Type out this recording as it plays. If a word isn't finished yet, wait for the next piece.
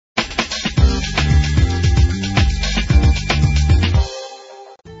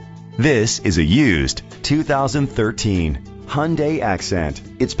This is a used 2013 Hyundai Accent.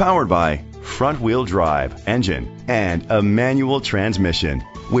 It's powered by front-wheel drive engine and a manual transmission.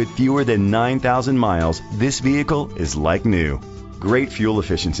 With fewer than 9,000 miles, this vehicle is like new. Great fuel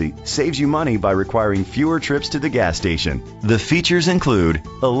efficiency saves you money by requiring fewer trips to the gas station. The features include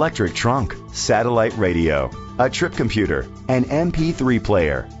electric trunk, satellite radio, a trip computer, an MP3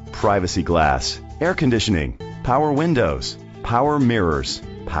 player, privacy glass, air conditioning, power windows, power mirrors,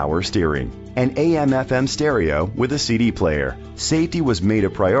 power steering, an AM/FM stereo with a CD player. Safety was made a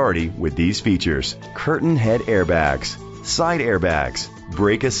priority with these features: curtain head airbags, side airbags,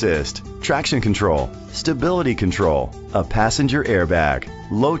 brake assist, traction control, stability control, a passenger airbag,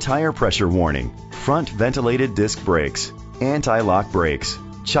 low tire pressure warning, front ventilated disc brakes, anti-lock brakes,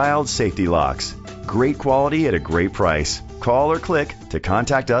 child safety locks. Great quality at a great price. Call or click to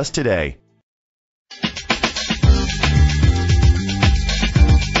contact us today.